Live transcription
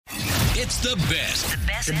It's the best.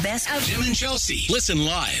 The best of Tim and Chelsea. Listen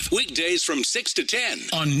live weekdays from 6 to 10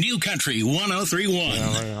 on New Country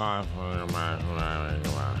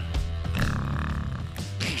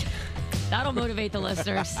 103.1. That'll motivate the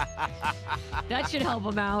listeners. That should help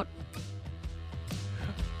them out.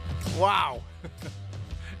 Wow.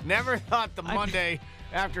 Never thought the Monday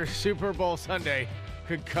after Super Bowl Sunday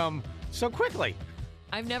could come so quickly.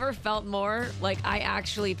 I've never felt more like I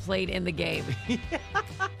actually played in the game.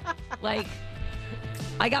 Like,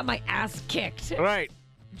 I got my ass kicked. Right.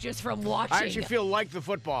 Just from watching. I actually feel like the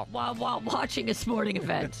football. While watching a sporting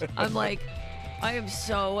event. I'm like, I am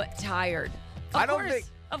so tired.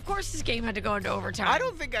 Of course this game had to go into overtime. I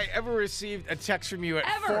don't think I ever received a text from you at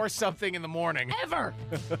 4-something in the morning. Ever.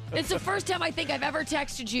 It's the first time I think I've ever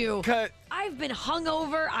texted you. I've been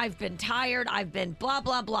hungover. I've been tired. I've been blah,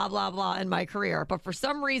 blah, blah, blah, blah in my career. But for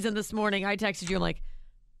some reason this morning, I texted you. I'm like,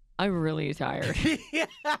 I'm really tired. Yeah.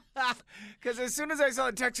 Because as soon as I saw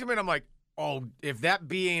the text come in, I'm like, oh, if that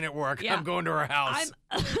bee ain't at work, I'm going to her house.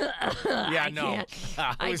 I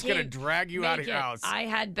was going to drag you out of your house. I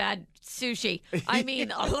had bad sushi. I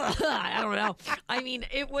mean, I don't know. I mean,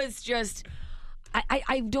 it was just,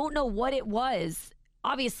 I don't know what it was.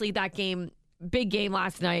 Obviously, that game, big game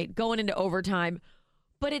last night, going into overtime.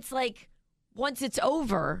 But it's like, once it's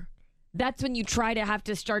over, that's when you have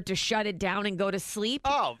to start to shut it down and go to sleep.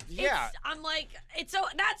 Oh, yeah. I'm like, that's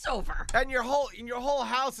over. And your whole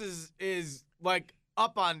house is like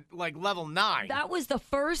up on like level 9. That was the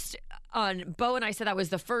first, Bo and I said that was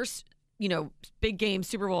the first, big game,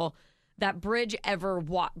 Super Bowl, that Bridge ever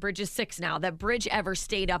Bridge is 6 now, that Bridge ever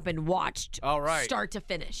stayed up and watched start to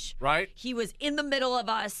finish. Right. He was in the middle of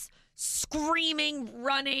us, screaming,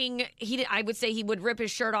 running. I would say he would rip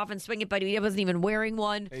his shirt off and swing it, but he wasn't even wearing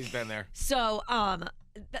one. He's been there. So,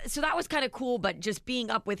 so that was kind of cool, but just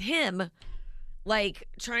being up with him, like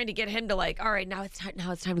trying to get him to like, all right, now it's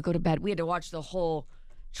time to go to bed. We had to watch the whole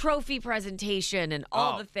trophy presentation and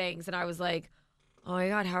all the things, and I was like, oh my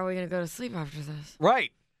God, how are we going to go to sleep after this?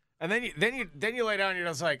 Right. And then you lay down and you're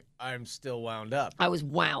just like, I'm still wound up. I was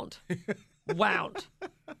wound. Wound.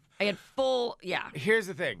 I had full, Here's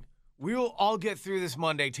the thing. We will all get through this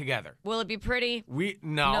Monday together. Will it be pretty?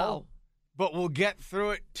 No. But we'll get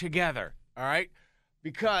through it together, all right?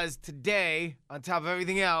 Because today, on top of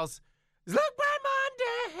everything else, is Look by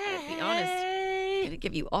Monday. To be honest, I'm going to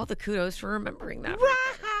give you all the kudos for remembering that. Right?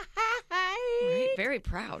 Very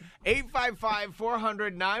proud.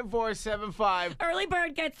 855-400-9475. Early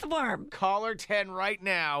bird gets the worm. Caller 10 right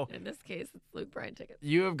now. In this case, it's Luke Bryan tickets.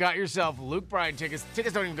 You have got yourself Luke Bryan tickets.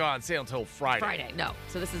 Tickets don't even go on sale until Friday. No.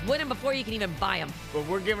 So this is winning before you can even buy them. But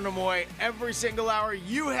we're giving them away every single hour.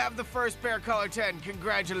 You have the first pair, caller 10.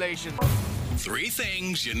 Congratulations. 3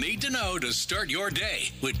 things you need to know to start your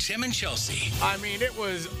day with Tim and Chelsea. I mean, it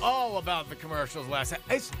was all about the commercials last night.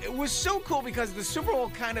 It was so cool because the Super Bowl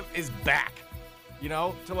kind of is back.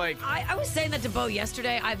 To like... I was saying that to Bo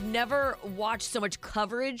yesterday. I've never watched so much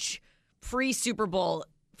coverage pre-Super Bowl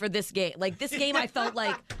for this game. Like, this game, I felt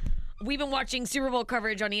like we've been watching Super Bowl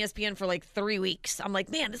coverage on ESPN for like 3 weeks. I'm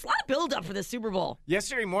like, man, there's a lot of build-up for the Super Bowl.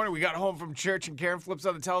 Yesterday morning, we got home from church, and Karen flips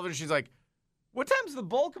on the television. She's like, what time's the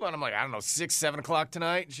bowl come on? I'm like, I don't know, 6, 7 o'clock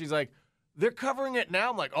tonight? And she's like, they're covering it now?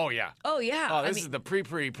 I'm like, oh, yeah. Oh, yeah. Oh, this is the pre.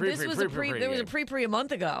 There was a pre a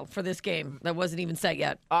month ago for this game that wasn't even set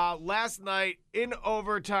yet. Last night, in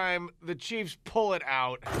overtime, the Chiefs pull it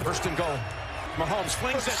out. First and goal. Mahomes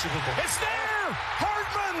flings it. It's there!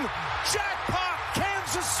 Hardman! Jackpot!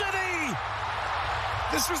 Kansas City!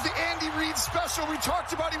 This was the Andy Reid special we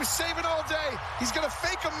talked about. He was saving all day. He's going to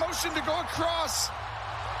fake a motion to go across.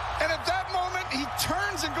 And at that moment, he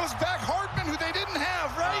turns and goes back Hardman, who they didn't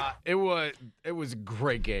have, right? It was a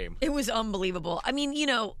great game. It was unbelievable. I mean,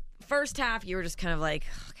 first half, you were just kind of like,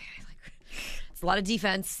 okay, it's a lot of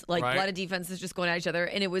defense. A lot of defenses just going at each other.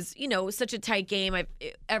 And it was, such a tight game.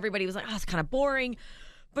 Everybody was like, oh, it's kind of boring.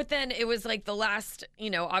 But then it was like the last,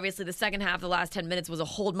 obviously the second half, the last 10 minutes was a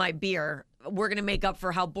hold my beer. We're going to make up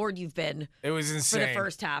for how bored you've been. It was insane. For the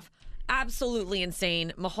first half. Absolutely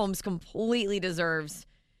insane. Mahomes completely deserves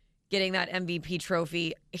getting that MVP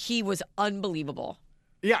trophy. He was unbelievable.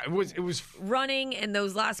 Yeah, it was running in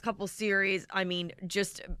those last couple series. I mean,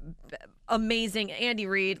 just amazing. Andy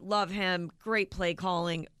Reid, love him. Great play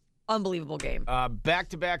calling. Unbelievable game.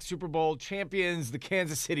 Back-to-back Super Bowl champions, the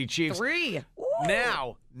Kansas City Chiefs. 3. Ooh.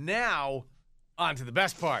 Now, on to the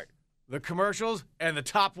best part. The commercials and the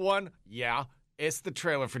top one, it's the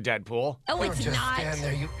trailer for Deadpool. Oh, it's just not. Stand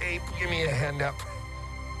there, you ape. Give me a hand up.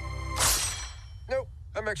 Nope,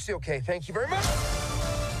 I'm actually okay. Thank you very much.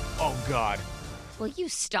 Oh, God. Will you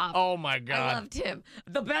stop? Oh my God. I loved him.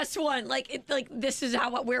 The best one. Like this is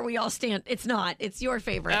where we all stand. It's not. It's your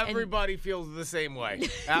favorite. Everybody feels the same way.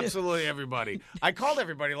 Absolutely everybody. I called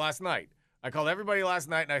everybody last night.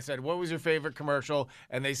 And I said, what was your favorite commercial?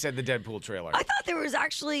 And they said the Deadpool trailer. I thought there was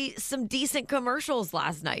actually some decent commercials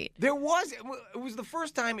last night. There was. It was the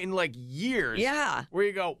first time in like years. Yeah. Where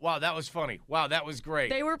you go, wow, that was funny. Wow, that was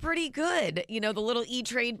great. They were pretty good. You know, the little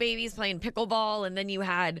E-Trade babies playing pickleball, and then you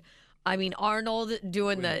had, Arnold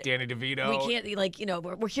doing the Danny DeVito. We can't,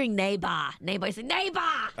 we're hearing neighbor. Neighbor saying neighbor.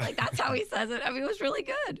 Like that's how he says it. It was really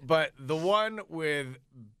good. But the one with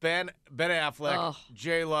Ben Affleck,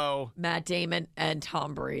 J-Lo, Matt Damon, and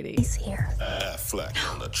Tom Brady. He's here. Affleck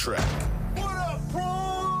on the track. What up,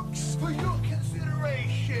 Bronx? For your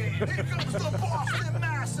consideration, here comes the Boston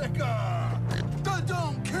Massacre. The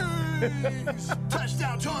Dumb Keys.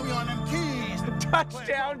 Touchdown Tommy on them keys.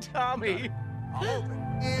 Touchdown Tommy.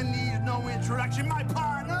 And needs no introduction, my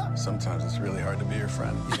partner. Sometimes it's really hard to be your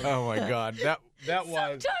friend. Oh my God, that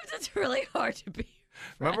was. Sometimes it's really hard to be.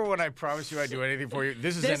 Remember when I promised you I'd do anything for you?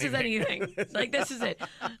 This is anything. Like this is it.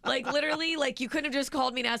 Like literally, like you couldn't have just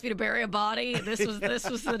called me and asked me to bury a body. This was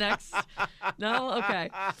the next. No,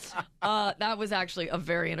 okay. That was actually a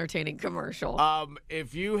very entertaining commercial.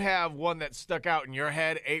 If you have one that stuck out in your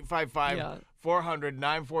head,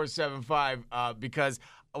 855-400-9475. Because,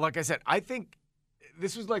 like I said, I think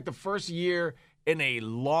this was like the first year in a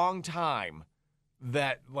long time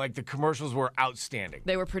that like the commercials were outstanding.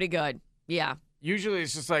 They were pretty good. Yeah. Usually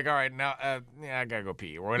it's just like, all right, now I gotta go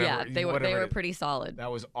pee or whatever. Yeah, they were pretty solid. That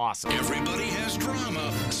was awesome. Everybody has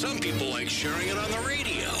drama. Some people like sharing it on the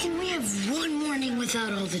radio. Can we have one morning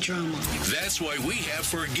without all the drama? That's why we have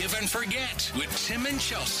Forgive and Forget with Tim and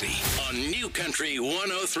Chelsea on New Country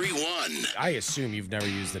 103.1. I assume you've never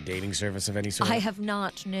used a dating service of any sort. I have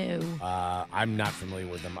not, no. I'm not familiar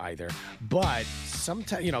with them either. But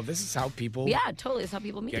sometimes, this is how people totally. It's how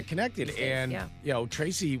people meet. get connected. And,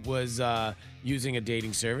 Tracy was using a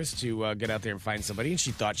dating service to get out there and find somebody, and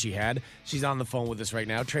she thought she had. She's on the phone with us right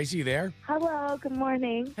now. Tracy, you there? Hello, good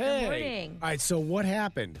morning. Hey. Good morning. All right, so what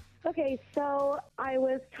happened? Okay, so I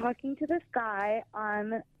was talking to this guy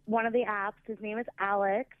on one of the apps. His name is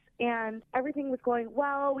Alex, and everything was going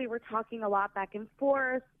well. We were talking a lot back and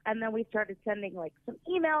forth, and then we started sending like some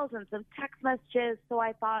emails and some text messages, so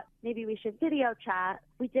I thought maybe we should video chat.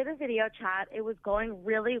 We did a video chat. It was going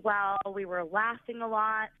really well. We were laughing a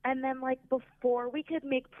lot. And then like before we could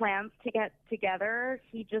make plans to get together,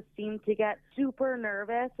 he just seemed to get super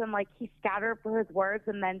nervous and like he scattered for his words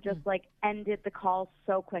and then just like ended the call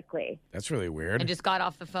so quickly. That's really weird. And just got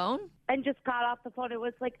off the phone? And just got off the phone. It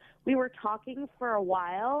was like we were talking for a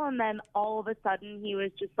while and then all of a sudden he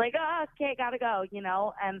was just like, okay, gotta go,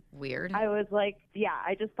 and weird. I was like,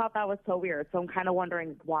 I just thought that was so weird. So I'm kind of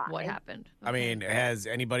wondering why. What happened? I mean, has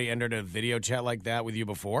anybody entered a video chat like that with you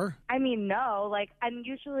before? I mean, no. Like, and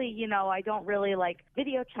usually, I don't really like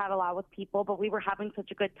video chat a lot with people, but we were having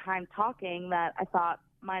such a good time talking that I thought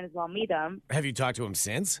might as well meet him. Have you talked to him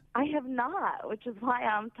since? I have not, which is why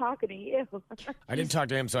I'm talking to you. I didn't talk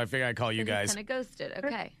to him, so I figured I'd call you guys. Kind of ghosted.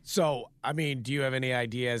 Okay. So, I mean, do you have any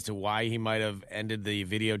idea as to why he might have ended the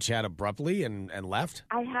video chat abruptly and left?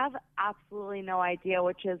 I have absolutely no idea,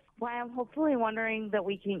 which is why I'm hopefully wondering that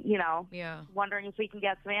we can, wondering if we can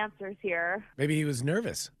get some answers here. Maybe he was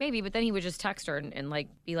nervous. Maybe, but then he would just text her and like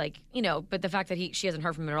be like, but the fact that she hasn't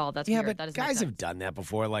heard from him at all, that's yeah, weird. but that doesn't guys have done that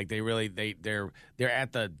before. Like they're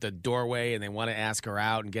at the doorway and they want to ask her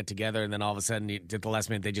out and get together, and then all of a sudden at the last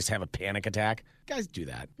minute they just have a panic attack. Guys do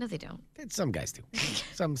that. No, they don't. Some guys do.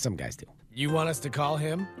 Some guys do. You want us to call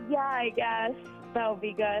him? Yeah, I guess. That would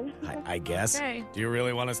be good. I guess. Okay. Do you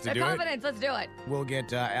really want us to do it? Confidence, let's do it. We'll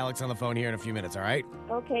get Alex on the phone here in a few minutes, all right?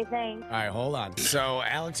 Okay, thanks. All right, hold on. So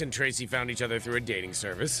Alex and Tracy found each other through a dating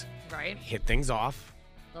service. Right. Hit things off.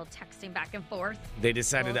 A little texting back and forth. They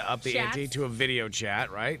decided to up the chats. ante to a video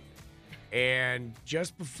chat, right? And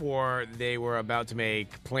just before they were about to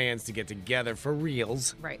make plans to get together for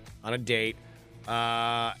reals, right, on a date,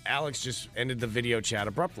 Alex just ended the video chat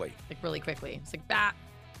abruptly. Like really quickly. It's like, bah.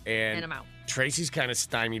 And I'm out. Tracy's kind of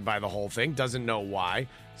stymied by the whole thing, doesn't know why.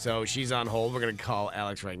 So she's on hold. We're going to call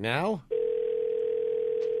Alex right now.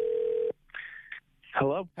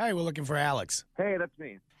 Hello? Hey, we're looking for Alex. Hey, that's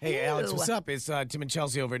me. Hey, Alex, what's up? It's Tim and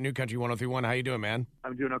Chelsea over at New Country 103.1. How you doing, man?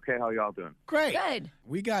 I'm doing okay. How y'all doing? Great. Good.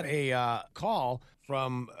 We got a call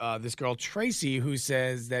from this girl, Tracy, who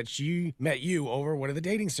says that she met you over one of the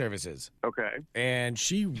dating services. Okay. And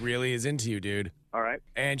she really is into you, dude. All right.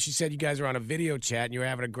 And she said you guys were on a video chat and you were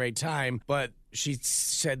having a great time, but she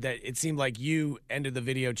said that it seemed like you ended the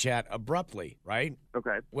video chat abruptly, right?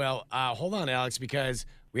 Okay. Well, hold on, Alex, because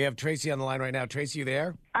We have Tracy on the line right now. Tracy, you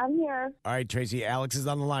there? I'm here. All right, Tracy. Alex is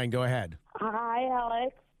on the line. Go ahead. Hi,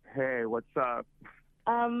 Alex. Hey, what's up?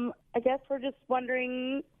 I guess we're just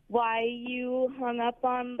wondering why you hung up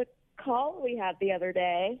on the call we had the other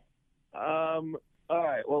day. All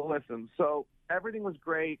right, well, listen. So everything was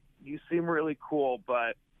great. You seem really cool,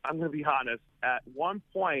 but I'm going to be honest. At one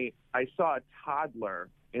point, I saw a toddler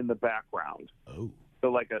in the background. Oh. So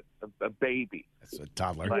like a baby. That's a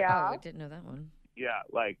toddler. Like, Oh, I didn't know that one. yeah,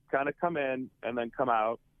 like kind of come in and then come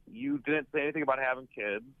out. You didn't say anything about having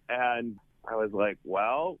kids. And I was like,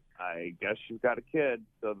 well, I guess you've got a kid.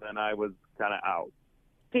 So then I was kind of out.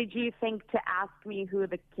 Did you think to ask me who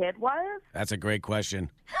the kid was? That's a great question.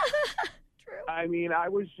 I mean, I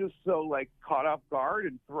was just so, like, caught off guard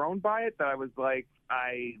and thrown by it that I was like,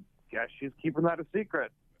 I guess she's keeping that a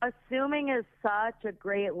secret. Assuming is such a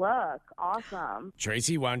great look. Awesome.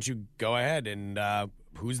 Tracy, why don't you go ahead and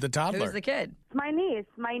who's the toddler? Who's the kid? It's my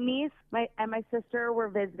niece. And my sister were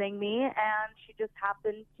visiting me, and she just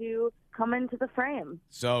happened to come into the frame.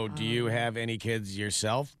 So, do you have any kids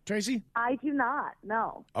yourself, Tracy? I do not,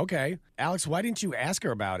 no. Okay. Alex, why didn't you ask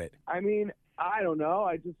her about it? I mean, I don't know.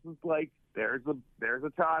 I just was like, there's a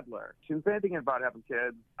toddler. She didn't say anything about having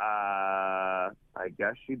kids. I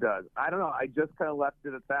guess she does. I don't know. I just kind of left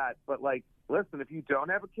it at that. But, like, listen, if you don't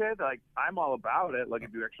have a kid, like, I'm all about it. Like,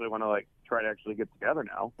 if you actually want to, like, try to actually get together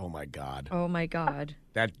now. Oh, my God. Oh, my God.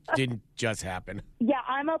 That didn't just happen. Yeah,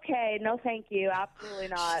 I'm okay. No, thank you. Absolutely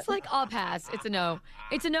not. It's like, I'll pass. It's a no.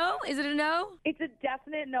 It's a no? Is it a no? It's a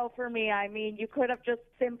definite no for me. I mean, you could have just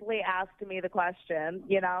simply asked me the question,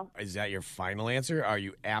 you know? Is that your final answer? Are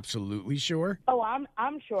you absolutely sure? Oh, I'm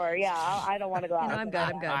sure. Yeah, I don't want to go out. I'm good.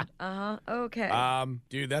 I'm good. Uh-huh. Okay.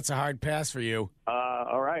 Dude, that's a hard pass for you.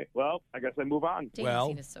 All right. Well, I guess I move on. Dating well-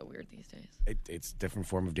 scene is so weird these days. It's a different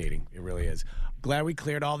form of dating. It really is. Glad we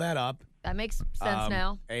cleared all that up. That makes sense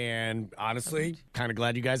now. And honestly, kind of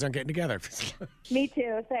glad you guys aren't getting together. Me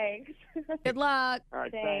too. Thanks. Good luck. All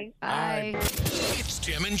right, Thanks. Bye. It's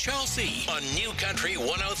Tim and Chelsea on New Country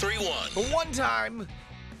 103.1. The one time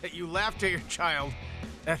that you laughed at your child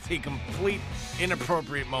at the complete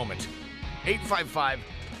inappropriate moment.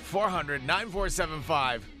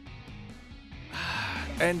 855-400-9475.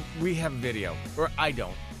 And we have video. Or I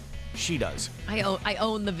don't. She does. I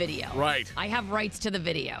own the video. Right. I have rights to the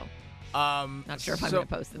video. Not sure if I'm going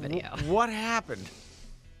to post the video. What happened?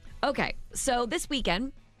 Okay, so this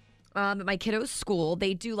weekend, at my kiddo's school,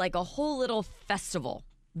 they do like a whole little festival.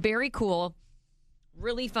 Very cool,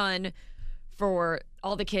 really fun for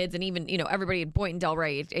all the kids and even, everybody at Boynton Del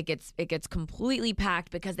Rey. It gets completely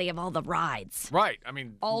packed because they have all the rides. Right. I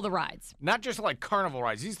mean, All the rides. not just like carnival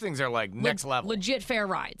rides. These things are like next level. Legit fair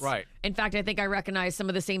rides. Right. In fact, I think I recognize some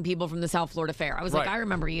of the same people from the South Florida Fair. I was like, Right. I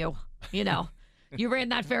remember you. You ran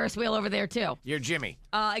that Ferris wheel over there too. You're Jimmy.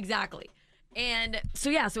 Exactly. And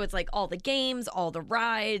so it's like all the games, all the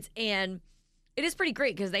rides, and it is pretty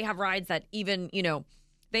great because they have rides that even,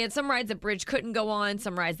 they had some rides that Bridge couldn't go on,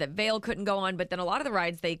 some rides that Vale couldn't go on, but then a lot of the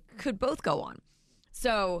rides they could both go on.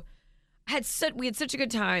 So we had such a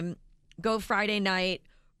good time. Go Friday night.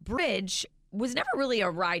 Bridge was never really a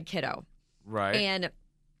ride kiddo. Right. And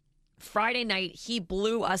Friday night, he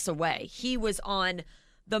blew us away. He was on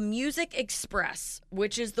the Music Express,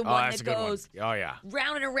 which is the one that's that a good one. goes Oh, yeah.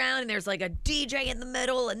 round and around, and there's like a DJ in the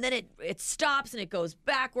middle, and then it stops and it goes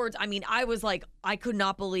backwards. I mean, I was like, I could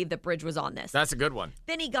not believe that Bridge was on this. That's a good one.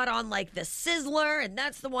 Then he got on like the Sizzler, and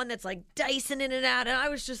that's the one that's like Dyson in and out. And I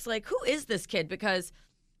was just like, who is this kid? Because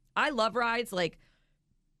I love rides, like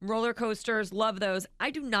roller coasters, love those. I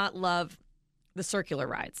do not love the circular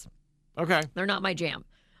rides. Okay. They're not my jam.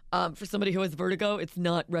 For somebody who has vertigo, it's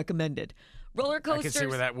not recommended. Roller coasters. I can see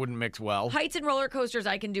where that wouldn't mix well. Heights and roller coasters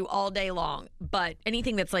I can do all day long, but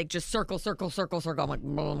anything that's like just circle, circle, circle, circle, I'm like,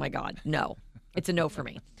 oh my God, no. It's a no for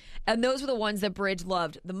me. And those were the ones that Bridge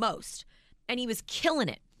loved the most. And he was killing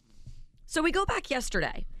it. So we go back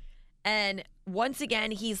yesterday, and once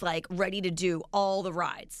again, he's like ready to do all the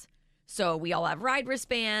rides. So we all have ride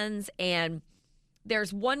wristbands, and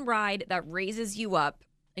there's one ride that raises you up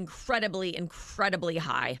incredibly, incredibly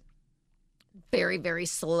high. Very, very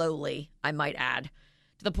slowly, I might add,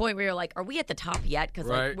 to the point where you're like, are we at the top yet? Because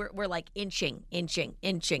Right. like, we're like inching.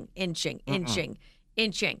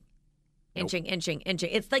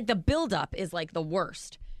 It's like the buildup is like the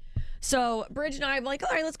worst. So Bridge and I am like, all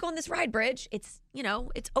right, let's go on this ride, Bridge. It's,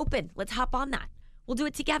 it's open. Let's hop on that. We'll do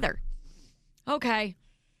it together. Okay.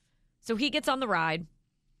 So he gets on the ride,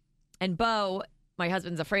 and Bo, my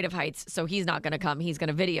husband's afraid of heights, so he's not going to come. He's going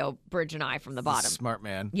to video Bridge and I from the bottom. Smart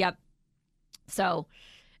man. Yep. So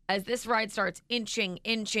as this ride starts inching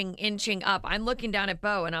up, I'm looking down at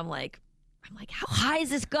Bo and I'm like, I'm like, how high does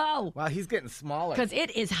this go? Wow, he's getting smaller. Because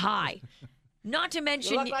it is high. Not to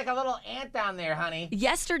mention... You look like a little ant down there, honey.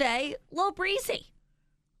 Yesterday, a little breezy.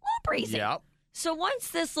 Yep. So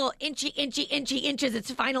once this little inches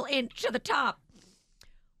its final inch to the top,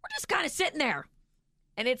 we're just kind of sitting there.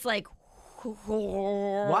 And it's like...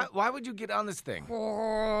 Why would you get on this thing?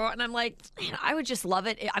 And I'm like, man, I would just love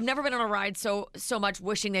it. I've never been on a ride so much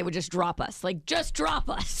wishing they would just drop us. Like, just drop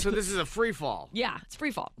us. So this is a free fall. Yeah, it's free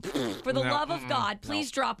fall. For the love of God, please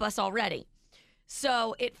drop us already.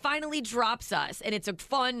 So it finally drops us, and it's a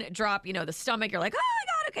fun drop. You know, the stomach, you're like, oh my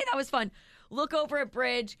God, okay, that was fun. Look over at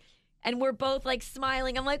Bridge, and we're both like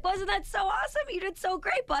smiling. I'm like, wasn't that so awesome? You did so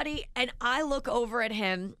great, buddy. And I look over at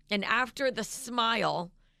him, and after the smile,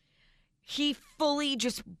 he fully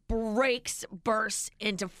just bursts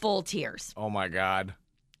into full tears. Oh my God.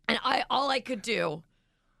 And all I could do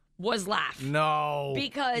was laugh. No.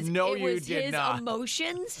 Because it was his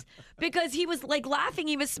emotions. Because he was like laughing,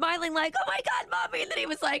 he was smiling like, oh my God, Mommy. And then he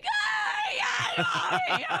was like,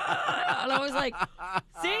 Mommy. And I was like,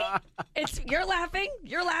 see? You're laughing.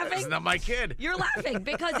 It's not my kid. You're laughing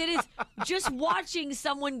because it is just watching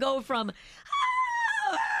someone go from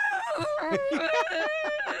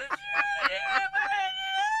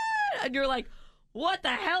and you're like, what the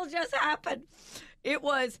hell just happened? It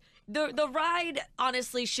was the ride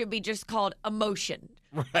honestly should be just called Emotion.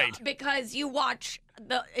 Right. Because you watch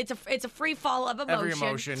it's a free fall of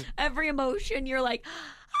emotion. Every emotion you're like,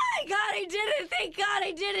 oh my God, I did it. Thank God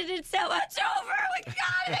I did it. It's over. Oh my God,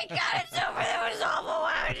 thank God it's over. That was awful.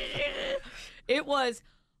 It was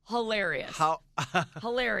hilarious.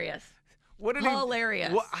 Hilarious. What did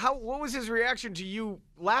hilarious. What was his reaction to you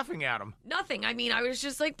laughing at him? Nothing. I mean, I was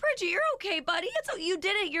just like, Bridget, you're okay, buddy. You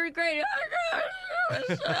did it. You're great.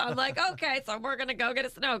 I'm like, okay, so we're going to go get a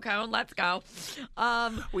snow cone. Let's go.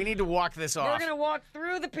 We need to walk this off. We're going to walk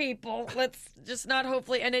through the people. Let's just not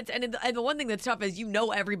hopefully. And the one thing that's tough is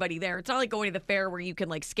everybody there. It's not like going to the fair where you can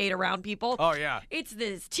like skate around people. Oh, yeah. It's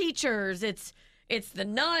the teachers. It's the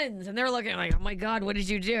nuns, and they're looking like, oh, my God, what did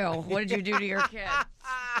you do? What did you do to your kid?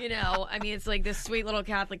 You know, I mean, it's like this sweet little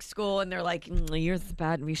Catholic school, and they're like, yours is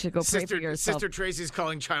bad, and we should go pray for yourself. Sister Tracy's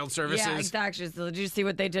calling child services. Yeah, exactly. So did you see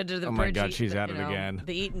what they did to the Oh, my God, she's at it again.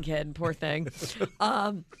 The Eaton kid, poor thing.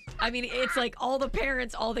 I mean, it's like all the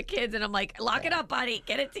parents, all the kids, and I'm like, lock it up, buddy.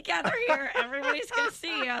 Get it together here. Everybody's going to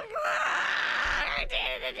see you.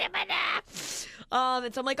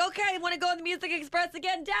 And so I'm like, okay, want to go on the Music Express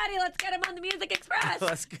again? Daddy, let's get him on the Music Express.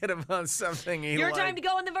 Let's get him on something he Your time to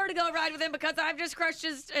go on the Vertigo ride with him because I've just crushed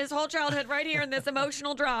his whole childhood right here in this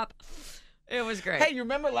emotional drop. It was great. Hey, you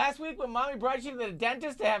remember last week when Mommy brought you to the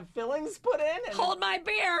dentist to have fillings put in? And hold my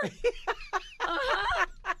beer. Uh-huh.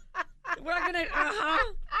 We're going to,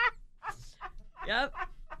 Yep.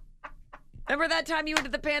 Remember that time you went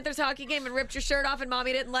to the Panthers hockey game and ripped your shirt off and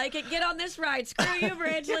Mommy didn't like it? Get on this ride. Screw you,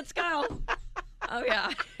 Bridge. Let's go. Oh, yeah.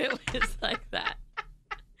 It was like that.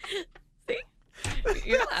 See?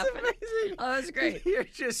 You're laughing. Amazing. Oh, it was great. You're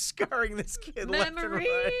just scarring this kid Memories left and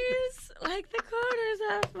right. like the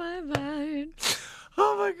corners of my mind.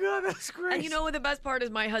 Oh, my God. That's great. And you know what the best part is?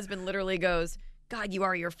 My husband literally goes, God, you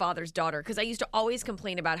are your father's daughter. Because I used to always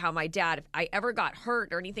complain about how my dad, if I ever got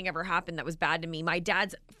hurt or anything ever happened that was bad to me, my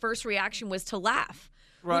dad's first reaction was to laugh,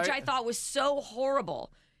 which I thought was so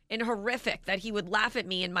horrible and horrific that he would laugh at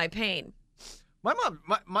me in my pain. My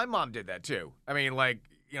mom did that too. I mean, like,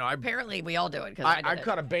 you know, apparently we all do it. I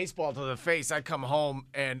caught a baseball to the face. I come home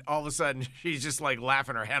and all of a sudden she's just like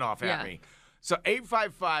laughing her head off at me. So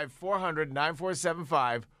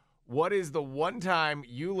 855-400-9475. What is the one time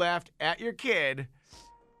you laughed at your kid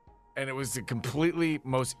and it was the completely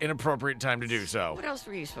most inappropriate time to do so? What else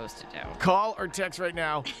were you supposed to do? Call or text right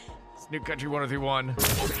now. It's New Country 1031.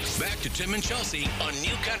 Back to Tim and Chelsea on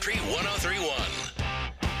New Country 1031.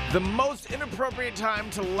 The most inappropriate time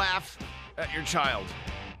to laugh at your child.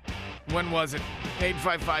 When was it?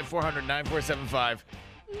 855-400-9475.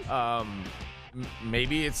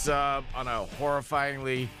 Maybe it's on a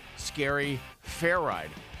horrifyingly scary fair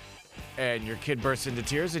ride. And your kid bursts into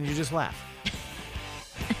tears and you just laugh.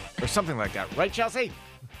 Or something like that. Right, Chelsea?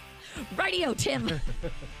 Rightio, Tim.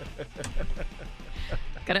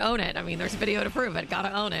 Gotta own it. I mean, there's video to prove it.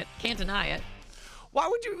 Gotta own it. Can't deny it. Why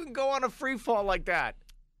would you even go on a free fall like that?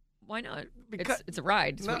 Why not? Because it's a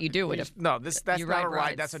ride. It's what you do with it. No, that's not a ride.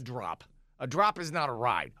 Rides. That's a drop. A drop is not a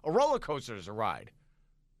ride. A roller coaster is a ride.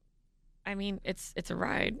 I mean, it's a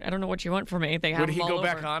ride. I don't know what you want from me. They have Would he them all go over.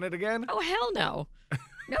 back on it again? Oh, hell no.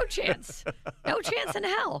 No chance. No chance in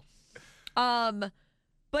hell.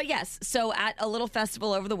 But yes, so at a little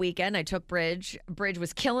festival over the weekend, I took Bridge. Bridge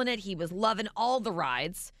was killing it. He was loving all the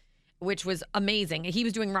rides. which was amazing. He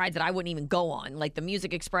was doing rides that I wouldn't even go on, like the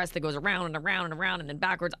Music Express that goes around and around and around and then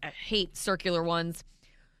backwards. I hate circular ones.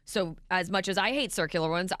 So as much as I hate circular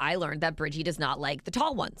ones, I learned that Bridgie does not like the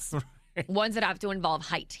tall ones. Ones that have to involve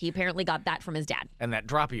height. He apparently got that from his dad. And that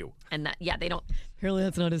drop you. And that, yeah, they don't. Apparently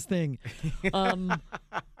that's not his thing. Dr.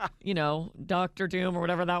 Doom or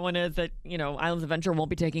whatever that one is that, Islands Adventure won't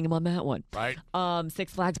be taking him on that one. Right.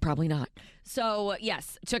 Six Flags, probably not. So,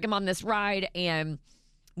 yes, took him on this ride and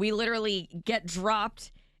we literally get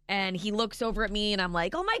dropped and he looks over at me and I'm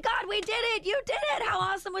like, oh my God, we did it. You did it. How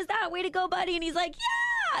awesome was that? Way to go, buddy. And he's like,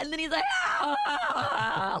 yeah. And then he's like,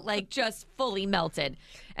 ah, like just fully melted.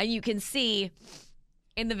 And you can see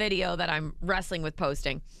in the video that I'm wrestling with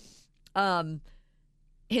posting,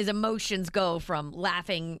 his emotions go from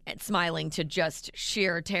laughing and smiling to just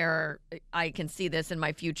sheer terror. I can see this in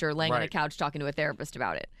my future, laying on a couch talking to a therapist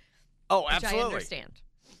about it. Oh, which absolutely. I understand.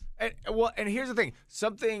 And here's the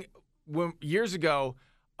thing. Years ago,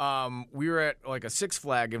 we were at like a Six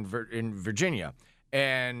Flag in Virginia,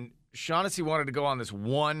 and Shaughnessy wanted to go on this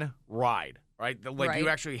one ride, right? You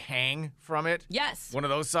actually hang from it. Yes. One of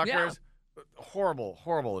those suckers. Yeah. Horrible,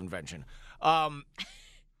 horrible invention.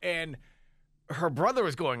 And her brother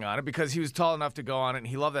was going on it because he was tall enough to go on it, and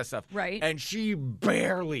he loved that stuff. Right. And she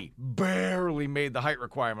barely made the height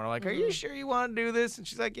requirement. I'm like, are you sure you want to do this? And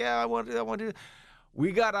she's like, yeah, I want to do it.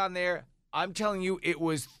 We got on there. I'm telling you, it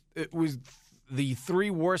was the 3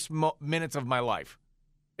 worst minutes of my life.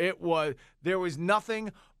 There was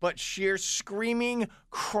nothing but sheer screaming,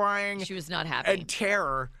 crying. She was not happy. And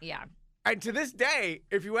terror. Yeah. And to this day,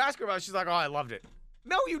 if you ask her about it, she's like, oh, I loved it.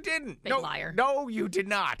 No, you didn't. Big liar. No, you did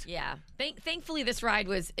not. Yeah. Thankfully, this ride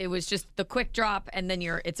was just the quick drop, and then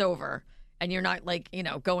it's over, and you're not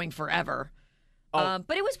going forever. Oh.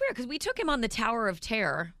 But it was weird because we took him on the Tower of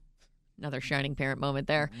Terror. Another shining parent moment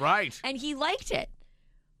there. Right. And he liked it.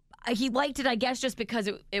 He liked it, I guess, just because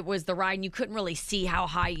it was the ride and you couldn't really see how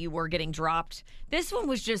high you were getting dropped. This one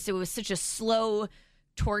was it was such a slow,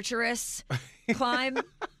 torturous climb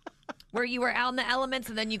where you were out in the elements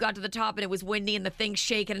and then you got to the top and it was windy and the thing's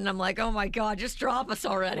shaking and I'm like, oh my God, just drop us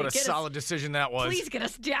already. What a solid decision that was. Please get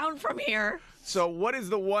us down from here. So what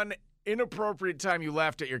is the one inappropriate time you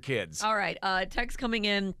laughed at your kids? All right. Text coming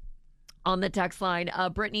in on the text line.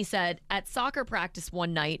 Brittany said, at soccer practice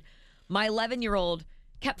one night, my 11-year-old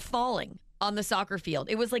kept falling on the soccer field.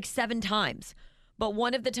 It was like 7 times. But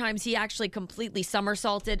one of the times he actually completely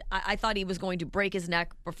somersaulted. I thought he was going to break his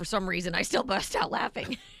neck, but for some reason I still burst out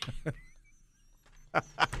laughing.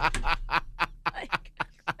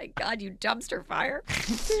 My God, you dumpster fire.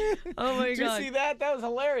 Oh, my God. Did you see that? That was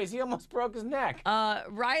hilarious. He almost broke his neck.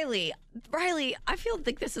 Riley, I feel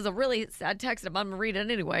like this is a really sad text. I'm going to read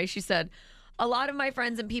it anyway. She said, a lot of my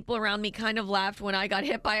friends and people around me kind of laughed when I got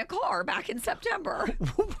hit by a car back in September.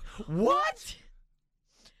 What?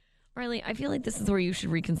 Riley, I feel like this is where you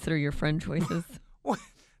should reconsider your friend choices. What?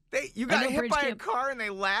 You got hit by a car and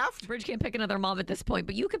they laughed? Bridge can't pick another mom at this point,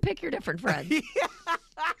 but you could pick your different friends.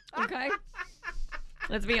 Okay?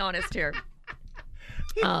 Let's be honest here.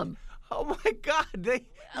 Oh, my God.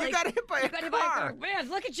 You got hit by a car. Man,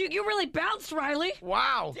 look at you. You really bounced, Riley.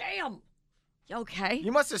 Wow. Damn. Okay.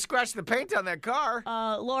 You must have scratched the paint on that car.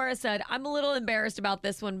 Laura said, I'm a little embarrassed about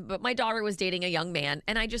this one, but my daughter was dating a young man,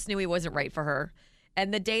 and I just knew he wasn't right for her.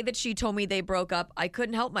 And the day that she told me they broke up, I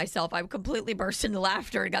couldn't help myself. I completely burst into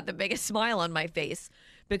laughter and got the biggest smile on my face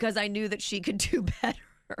because I knew that she could do better.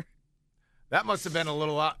 That must have been a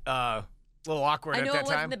little awkward at that time. I know it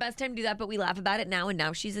wasn't the best time to do that, but we laugh about it now, and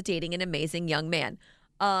now she's dating an amazing young man.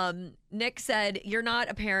 Nick said, you're not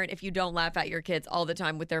a parent if you don't laugh at your kids all the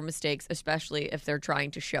time with their mistakes, especially if they're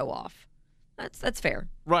trying to show off. That's fair.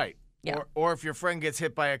 Right. Yeah. Or if your friend gets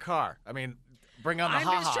hit by a car. I mean, bring on the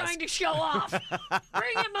ha-has. I'm just trying to show off.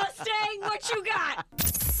 Bring it, Mustang. What you got?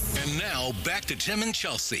 And now back to Tim and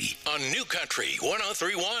Chelsea on New Country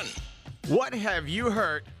 103.1. What have you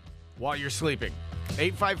heard while you're sleeping?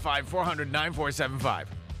 855-400-9475.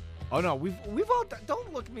 Oh, no, we've all done.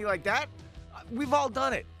 Don't look at me like that. We've all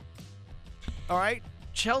done it. All right?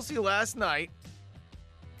 Chelsea last night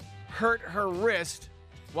hurt her wrist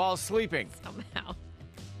while sleeping. Somehow.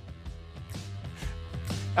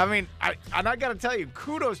 I mean, I got to tell you,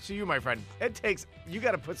 kudos to you, my friend. You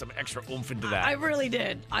got to put some extra oomph into that. I really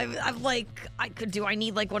did. I'm like, do I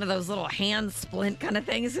need like one of those little hand splint kind of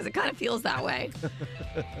things? Because it kind of feels that way.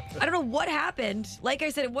 I don't know what happened. Like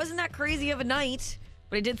I said, it wasn't that crazy of a night,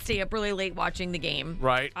 but I did stay up really late watching the game.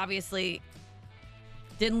 Right. Obviously,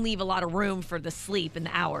 didn't leave a lot of room for the sleep in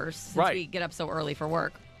the hours since we get up so early for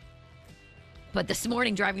work. But this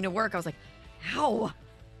morning driving to work, I was like, ow.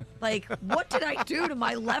 Like, what did I do to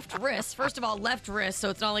my left wrist? First of all, left wrist, so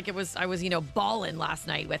it's not like I was, balling last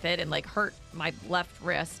night with it and, like, hurt my left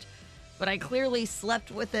wrist. But I clearly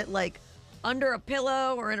slept with it, like, under a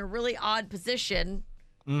pillow or in a really odd position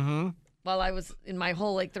while I was in my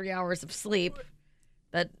whole, 3 hours of sleep.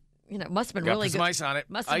 That, must have been Got really some good. ice on it.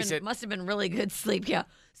 Must Ice have it. been really good sleep, yeah.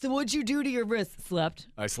 So what'd you do to your wrist? Slept.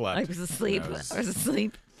 I slept. I was asleep. I I was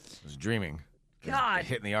asleep. was dreaming. God.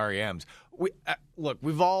 Hitting the REMs. Look,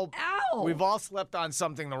 we've all Ow. slept on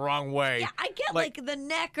something the wrong way. Yeah, I get like the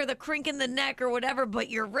neck or the crink in the neck or whatever, but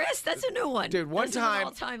your wrist, that's a new one. Dude, one This time is an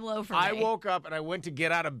all-time low for I me. woke up and I went to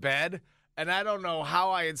get out of bed, and I don't know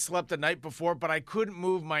how I had slept the night before, but I couldn't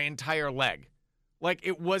move my entire leg. Like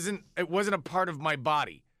it wasn't a part of my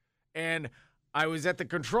body. And I was at the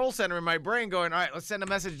control center in my brain going, all right, let's send a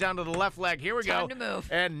message down to the left leg. Here we go. Time to move.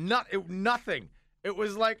 And nothing. It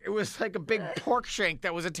was like a big pork shank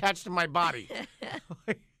that was attached to my body.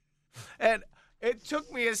 And it took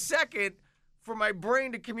me a second for my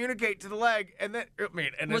brain to communicate to the leg, and then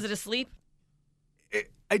Was it asleep?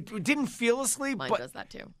 I didn't feel asleep, Mine but does that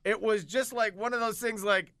too. it was just like one of those things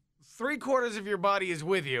like 3/4 of your body is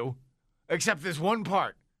with you, except this one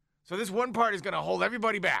part. So this one part is going to hold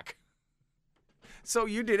everybody back. So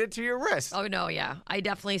you did it to your wrist. Oh, no, yeah. I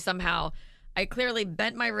clearly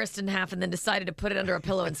bent my wrist in half and then decided to put it under a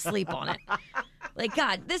pillow and sleep on it. Like,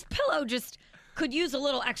 God, this pillow just could use a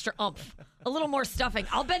little extra oomph, a little more stuffing.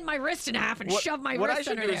 I'll bend my wrist in half and shove my what wrist I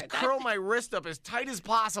should under do is there. curl my wrist up as tight as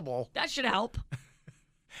possible That should help.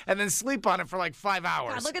 and then sleep on it for like 5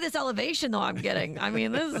 hours. God, look at this elevation, though, I'm getting. I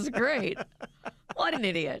mean, this is great. What an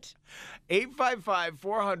idiot.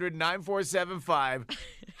 855-400-9475.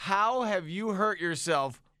 How have you hurt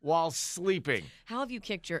yourself while sleeping? How have you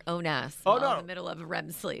kicked your own ass Oh, while no. in the middle of a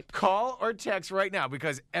REM sleep? Call or text right now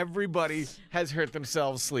because everybody has hurt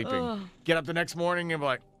themselves sleeping. Get up the next morning and be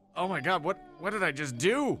like, oh my God, what did I just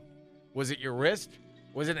do? Was it your wrist?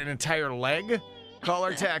 Was it an entire leg? Call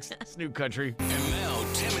or text. It's New Country. And now,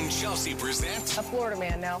 Tim and Chelsea present A Florida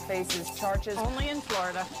man now faces charges only in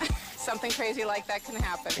Florida. Something crazy like that can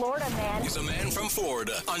happen. Florida man. is a man from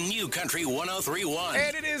Florida on New Country 103.1.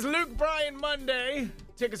 And it is Luke Bryan Monday.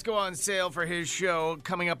 Tickets go on sale for his show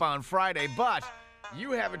coming up on Friday, but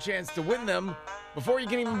you have a chance to win them before you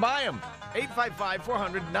can even buy them.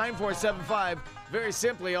 855-400-9475. Very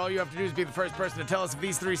simply, all you have to do is be the first person to tell us of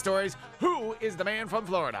these three stories. Who is the man from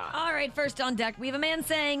Florida? All right, first on deck, we have a man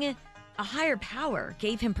saying a higher power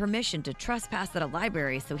gave him permission to trespass at a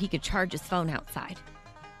library so he could charge his phone outside.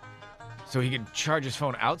 So he could charge his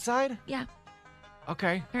phone outside? Yeah,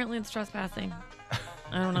 Okay. apparently it's trespassing.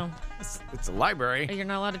 I don't know. It's a library. You're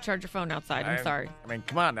not allowed to charge your phone outside. I'm sorry. I mean,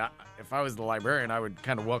 come on. If I was the librarian, I would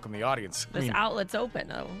kind of welcome the audience. I This mean, outlet's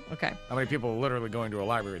open. Oh, okay. how many people are literally going to a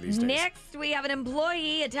library these days? Next, we have an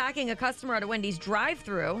employee attacking a customer at a Wendy's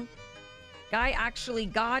drive-thru. Guy actually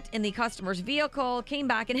got in the customer's vehicle, came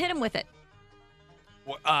back, and hit him with it.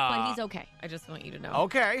 But he's okay. I just want you to know.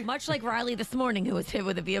 Okay. Much like Riley this morning, who was hit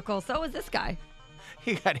with a vehicle, so is this guy.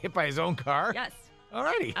 He got hit by his own car? Yes.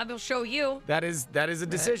 Alrighty. I will show you. That is a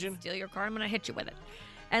decision. Steal your car, I'm going to hit you with it.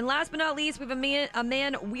 And last but not least, we have a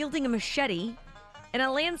man wielding a machete in a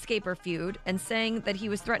landscaper feud and saying that he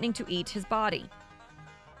was threatening to eat his body.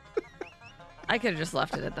 I could have just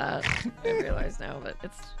left it at that. I realize now, but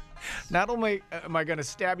it's... Not only am I going to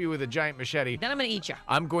stab you with a giant machete, Then I'm going to eat you.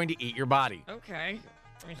 I'm going to eat your body. Okay.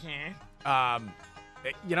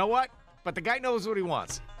 You know what? But the guy knows what he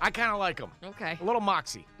wants. I kind of like him. Okay. A little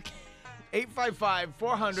moxie.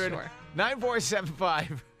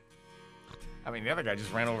 855-400-9475. I mean, the other guy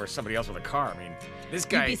just ran over somebody else with a car. I mean, this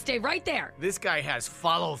guy... You stay right there. This guy has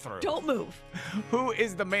follow-through. Don't move. Who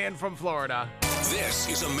is the man from Florida? This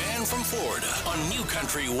is a man from Florida on New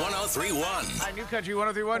Country 103.1. Hi, New Country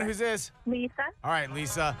 103.1. Who's this? Lisa. All right,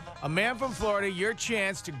 Lisa. A man from Florida, your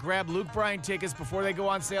chance to grab Luke Bryan tickets before they go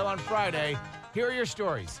on sale on Friday. Here are your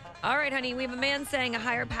stories. All right, honey, we have a man saying a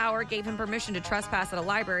higher power gave him permission to trespass at a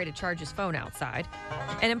library to charge his phone outside.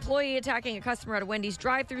 An employee attacking a customer at a Wendy's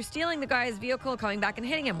drive-thru, stealing the guy's vehicle, coming back and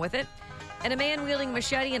hitting him with it. And a man wielding a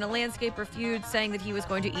machete in a landscaper feud saying that he was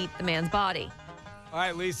going to eat the man's body. All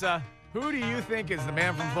right, Lisa. Who do you think is the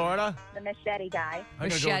man from Florida? The machete guy. I'm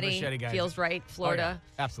gonna go with machete guy. Feels right, Florida. Oh,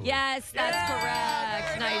 yeah. Absolutely. Yes, that's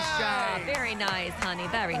correct. Nice job. Very nice, honey.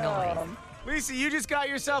 Very nice. Lisa, you just got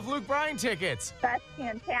yourself Luke Bryan tickets. That's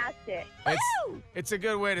fantastic. It's a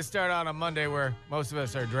good way to start on a Monday where most of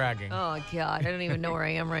us are dragging. Oh, God. I don't even know where I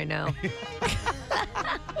am right now.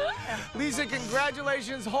 Lisa,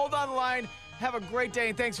 congratulations. Hold on the line. Have a great day,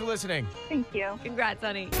 and thanks for listening. Thank you. Congrats,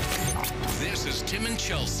 honey. This is Tim and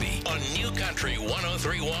Chelsea on New Country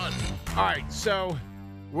 103.1. All right, so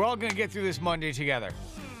We're all going to get through this Monday together.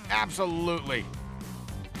 Absolutely.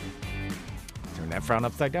 Turn that frown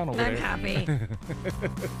upside down over there. I'm happy.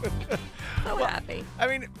 So happy. I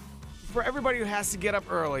mean, for everybody who has to get up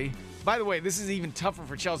early, by the way, this is even tougher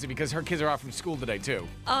for Chelsea because her kids are off from school today, too.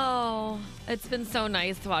 Oh, it's been so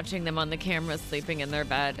nice watching them on the camera sleeping in their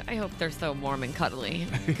bed. I hope they're so warm and cuddly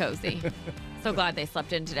and cozy. So glad they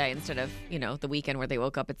slept in today instead of, the weekend where they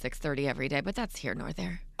woke up at 6:30 every day, but that's here nor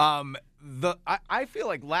there. I feel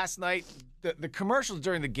like last night, the commercials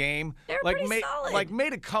during the game They were pretty solid.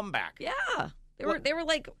 made a comeback. Yeah. They were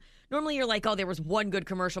like, normally you're like, oh, there was one good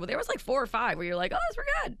commercial, but there was like 4 or 5 where you're like, oh, those were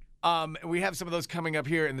good. We have some of those coming up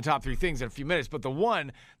here in the top 3 things in a few minutes, but the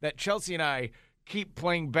one that Chelsea and I keep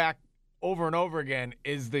playing back over and over again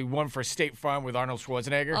is the one for State Farm with Arnold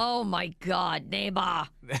Schwarzenegger. Oh, my God. Neighbor.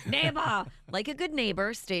 Neighbor. Like a good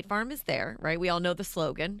neighbor, State Farm is there, right? We all know the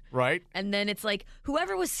slogan. Right. And then it's like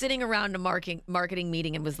whoever was sitting around a marketing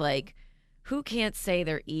meeting and was like, who can't say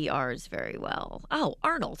their ERs very well? Oh,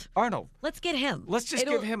 Arnold. Let's get him. Let's just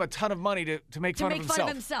give him a ton of money to make fun of himself. To make fun of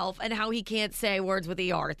himself and how he can't say words with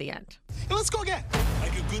ER at the end. Hey, let's go again.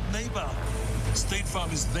 Like a good neighbor, State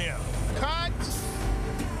Farm is there. Cut.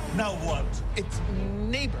 Now what? It's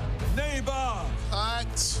neighbor. Neighbor.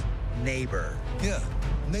 Cut. Neighbor. Yeah,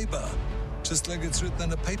 neighbor. Just like it's written on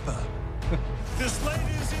the paper. This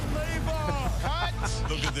lady is in labor. Cut.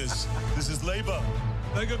 Look at this. This is labor.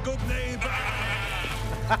 Like a good neighbor.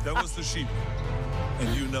 That was the sheep.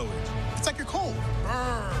 And you know it. It's like you're cold.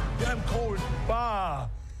 Yeah, I'm cold. Bah.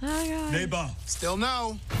 Oh, God. Neighbor. Still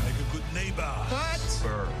no. Like a good neighbor. Cut.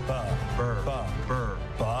 Burr. Bah. Burr. Bah. Burr.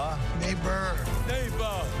 Bah. Neighbor.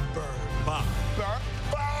 Neighbor. Burr. Bah. Burr.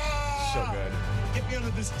 Bah. So good. Get me under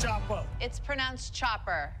this chopper. It's pronounced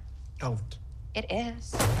chopper. Don't. It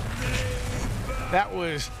is. That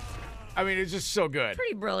was, it's just so good.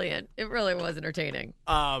 Pretty brilliant. It really was entertaining.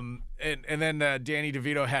 And then Danny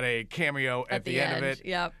DeVito had a cameo at the end of it.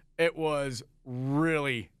 Yep. It was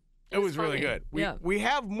really, it was really good. We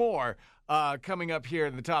have more coming up here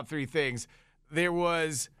in the top 3 things. There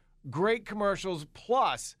was great commercials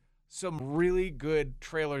plus some really good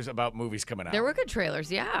trailers about movies coming out. There were good trailers,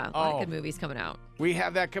 yeah. A lot of good movies coming out. We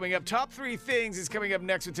have that coming up. Top 3 things is coming up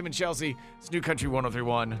next with Tim and Chelsea. It's New Country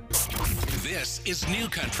 103.1. This is New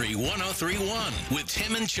Country 103.1 with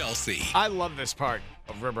Tim and Chelsea. I love this part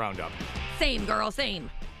of Rib Roundup. Same, girl, same.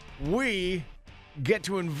 We get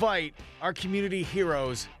to invite our community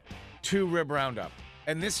heroes to Rib Roundup.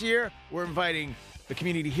 And this year, we're inviting the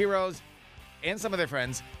community heroes and some of their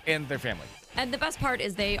friends and their family. And the best part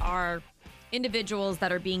is they are individuals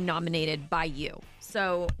that are being nominated by you.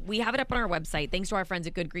 So we have it up on our website, thanks to our friends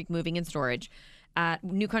at Good Greek Moving and Storage at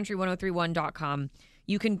newcountry1031.com.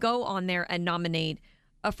 You can go on there and nominate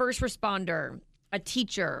a first responder, a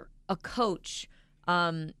teacher, a coach.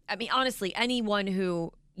 Honestly, anyone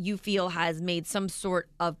who you feel has made some sort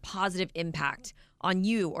of positive impact on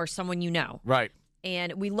you or someone you know. Right.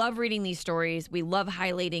 And we love reading these stories. We love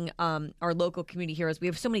highlighting our local community heroes. We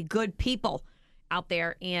have so many good people out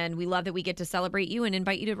there, and we love that we get to celebrate you and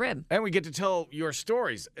invite you to Rib. And we get to tell your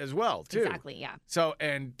stories as well, too. Exactly, yeah. So,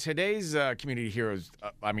 and today's community heroes,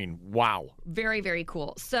 wow. Very, very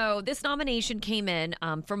cool. So this nomination came in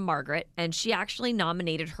from Margaret, and she actually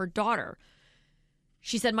nominated her daughter.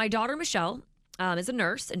 She said, my daughter, Michelle, is a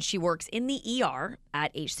nurse, and she works in the ER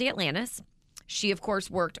at HC Atlantis. She, of course,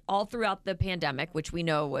 worked all throughout the pandemic, which we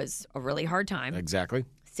know was a really hard time. Exactly.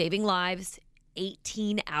 Saving lives,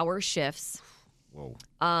 18-hour shifts. Whoa.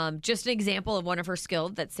 Just an example of one of her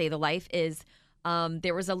skills that saved the life is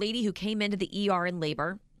there was a lady who came into the ER in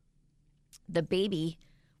labor. The baby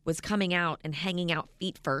was coming out and hanging out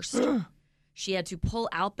feet first. She had to pull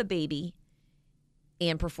out the baby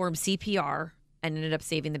and perform CPR and ended up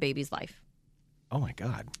saving the baby's life. Oh, my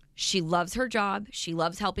God. She loves her job. She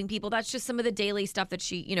loves helping people. That's just some of the daily stuff that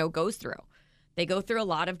she, goes through. They go through a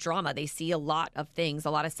lot of drama. They see a lot of things, a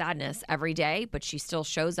lot of sadness every day, but she still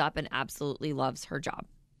shows up and absolutely loves her job.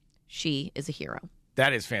 She is a hero.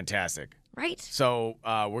 That is fantastic. Right. So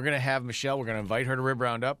we're going to have Michelle. We're going to invite her to Rib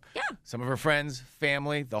Roundup. Yeah. Some of her friends,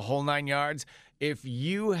 family, the whole 9 yards. If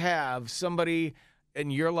you have somebody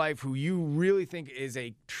in your life who you really think is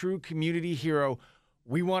a true community hero,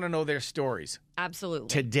 we want to know their stories. Absolutely.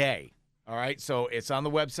 Today. All right. So it's on the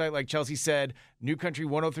website, like Chelsea said,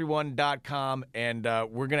 newcountry1031.com. And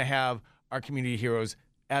we're going to have our community heroes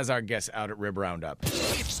as our guests out at Rib Roundup.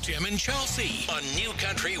 It's Tim and Chelsea on New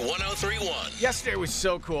Country 103.1. Yesterday was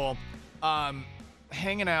so cool.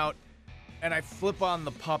 Hanging out, and I flip on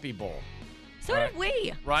the puppy bowl. So did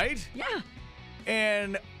we. Right? Yeah.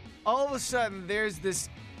 And all of a sudden, there's this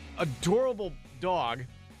adorable dog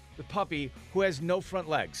the puppy who has no front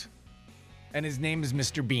legs. And his name is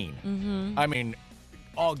Mr. Bean. Mm-hmm. I mean,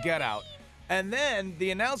 all get out. And then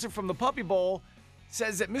the announcer from the Puppy Bowl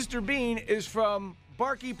says that Mr. Bean is from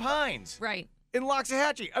Barky Pines. Right. In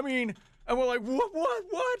Loxahatchee. I mean, and we're like,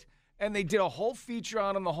 what? And they did a whole feature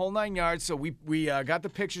on him, the whole 9 yards. So we got the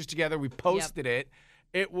pictures together. We posted it.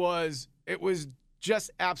 It was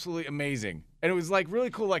just absolutely amazing. And it was like really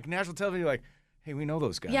cool, like national television, like, hey, we know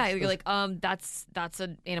those guys. Yeah, you're like, that's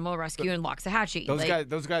an animal rescue in Loxahatchee.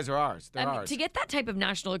 Those guys are ours. They're ours. To get that type of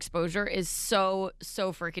national exposure is so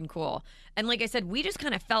freaking cool. And like I said, we just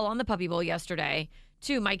kind of fell on the Puppy Bowl yesterday.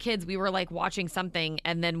 Too, my kids, we were like watching something,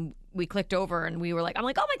 and then we clicked over, and we were like, I'm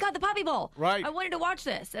like, oh my God, the Puppy Bowl. Right. I wanted to watch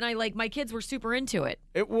this, and my kids were super into it.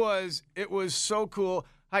 It was so cool.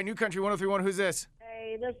 Hi, New Country 103.1. Who's this?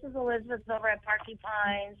 Hey, this is Elizabeth over at Barky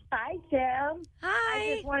Pines. Hi, Tim. Hi.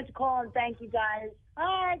 I just wanted to call and thank you guys.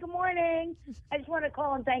 Hi, good morning. I just want to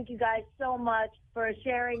call and thank you guys so much for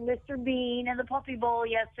sharing Mr. Bean and the Puppy Bowl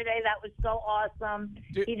yesterday. That was so awesome.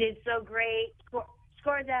 He did so great.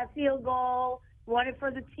 Scored that field goal. Won it for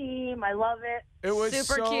the team. I love it. It was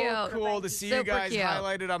super so cute. Cool to see you guys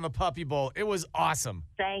highlighted on the Puppy Bowl. It was awesome.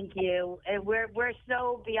 Thank you. And we're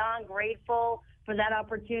so beyond grateful for that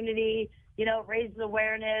opportunity. You know, it raises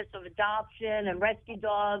awareness of adoption and rescue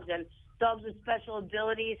dogs and dogs with special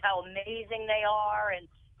abilities, how amazing they are. And,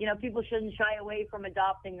 you know, people shouldn't shy away from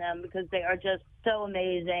adopting them because they are just so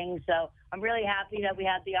amazing. So I'm really happy that we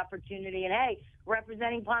had the opportunity. And, hey,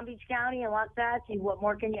 representing Palm Beach County and Loxahatchee, what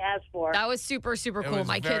more can you ask for? That was super cool.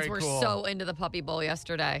 My kids were so into the Puppy Bowl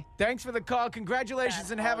yesterday. Thanks for the call. Congratulations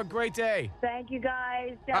and have a great day. Thank you,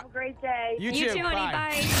 guys. Have a great day. You too, honey.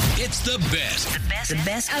 Bye. It's the best. The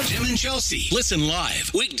best of Tim and Chelsea. Listen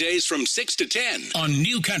live weekdays from 6 to 10 on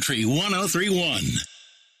New Country 103.1.